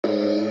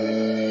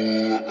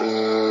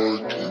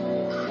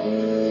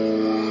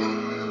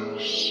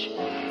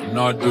I'm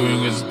not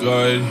doing as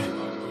good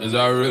as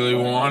I really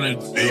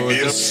wanted to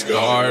at the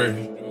start.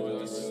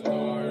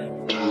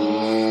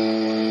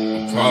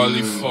 I'll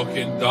probably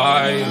fucking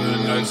die in the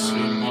next few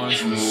months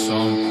for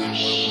something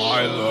with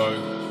my luck.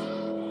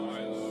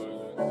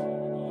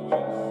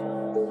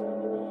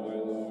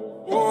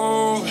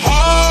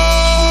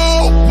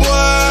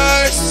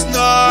 Hopeless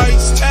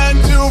nights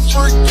tend to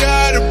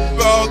forget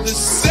about the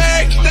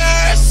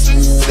sickness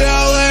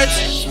until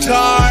it's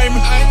time.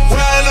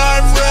 When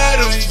I'm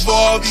rid of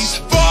all these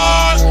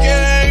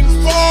fucking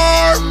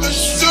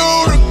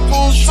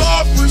pharmaceuticals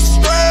off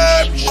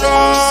prescription,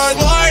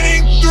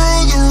 sliding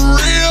through the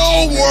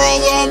real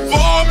world, I'm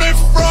vomit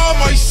from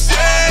my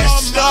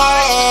system.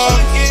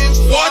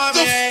 What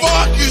the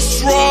fuck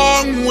is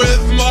wrong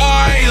with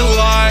my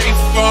life?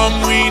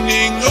 I'm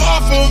weaning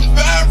off of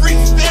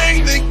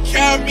everything that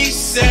kept me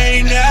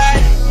sane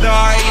at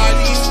night.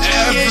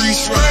 Every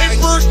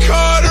scraper,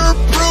 cutter,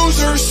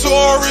 bruiser,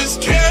 sore is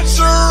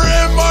cancer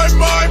in my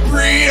mind.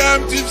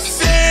 Preemptive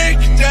sick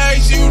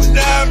days, you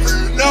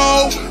never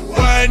know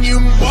when you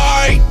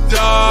might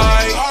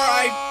die.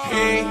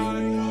 R.I.P.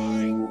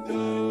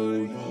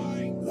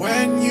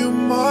 When you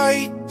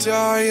might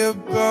die,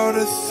 about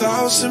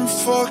 1,000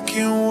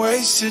 fucking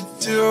ways to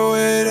do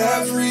it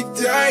every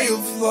day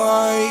of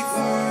life.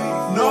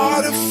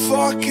 Not a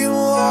fucking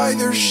lie,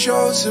 there's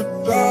shows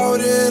about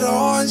it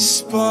on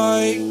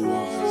Spike.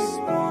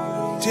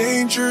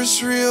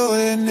 Danger's real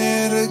and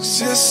it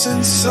exists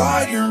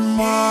inside your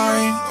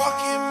mind. I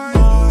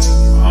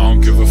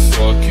don't give a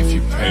fuck if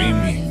you pay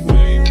me.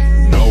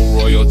 No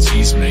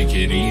royalties, make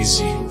it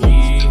easy.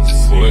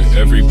 Put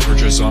every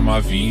purchase on my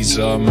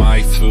Visa.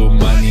 My food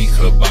money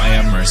could buy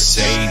a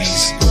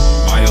Mercedes.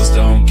 Miles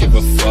don't give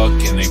a fuck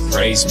and they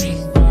praise me.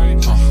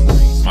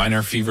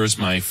 Minor fevers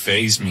might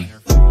faze me.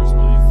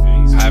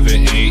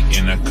 Haven't ate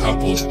in a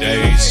couple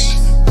days,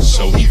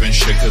 so even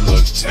shit could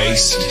look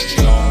tasty.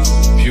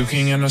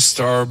 Puking in a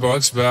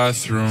Starbucks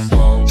bathroom,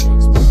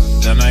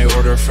 then I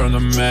order from the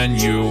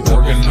menu.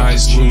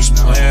 Organize loose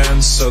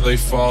plans so they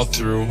fall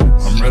through.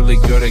 I'm really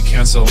good at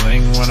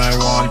canceling when I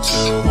want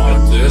to.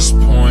 At this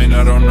point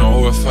I don't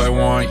know if I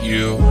want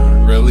you.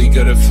 Really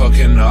good at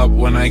fucking up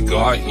when I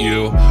got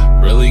you.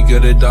 Really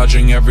good at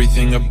dodging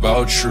everything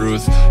about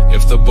truth.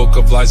 If the book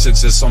of lies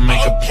exists, I'll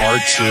make a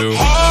part 2.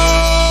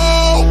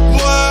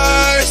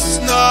 Hopeless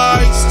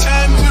nights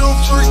tend to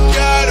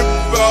forget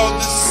about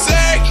the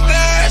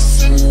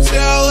sickness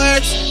until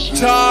it's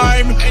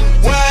time.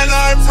 When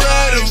I'm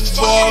rid of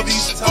all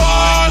these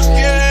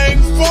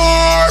fucking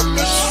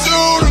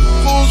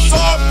pharmaceuticals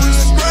off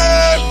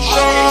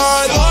prescription,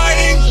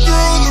 sliding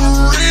through the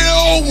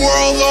real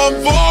world, I'm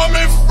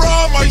vomit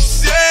from my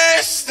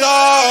system.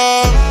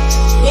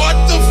 What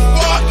the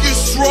fuck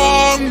is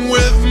wrong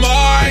with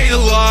my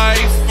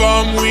life?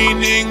 I'm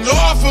weaning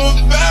off of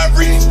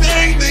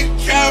everything that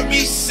kept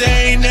me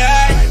sane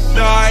at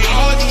night.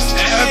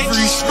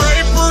 Every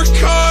scraper,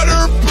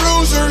 cutter,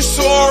 bruiser,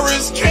 sore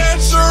is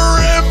cancer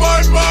in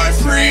my mind.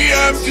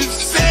 Preemptive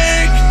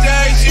sick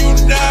days, you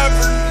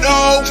never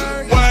know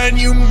when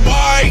you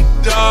might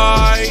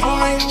die.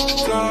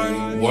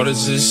 What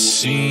is this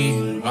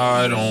scene?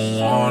 I don't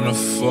wanna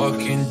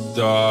fucking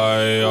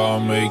die. I'll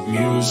make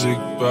music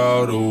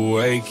about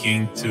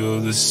awaking to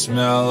the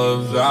smell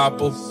of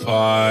apple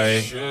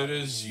pie.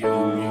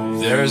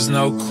 There's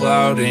no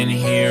cloud in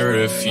here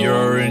if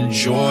you're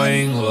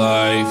enjoying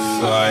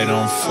life. I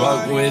don't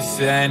fuck with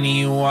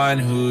anyone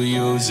who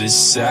uses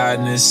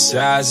sadness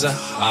as a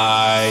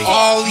high.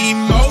 All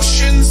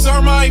emotions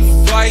are my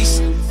vice.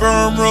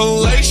 Firm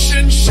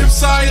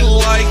relationships I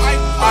like.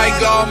 I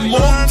got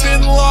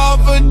molten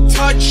lava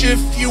touch. If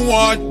you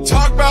want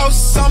talk about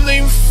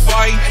something,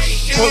 fight.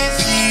 Put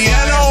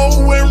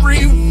piano and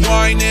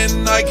rewind,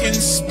 and I can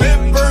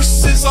spit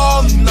verses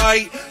all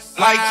night.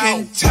 I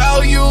can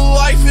tell you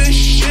life is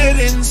shit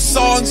in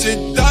songs,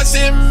 it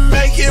doesn't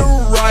make it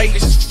right.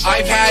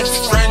 I've had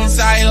friends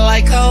I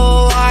like a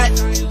lot,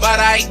 but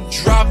I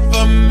drop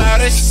them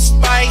out of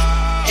spite.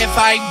 If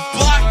I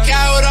block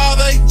out all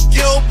the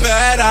guilt,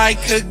 bet I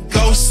could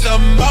ghost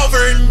them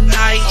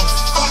overnight.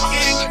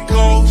 Fucking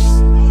ghost.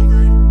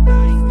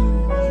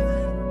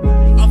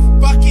 I'm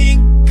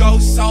fucking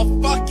ghost, I'll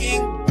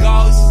fucking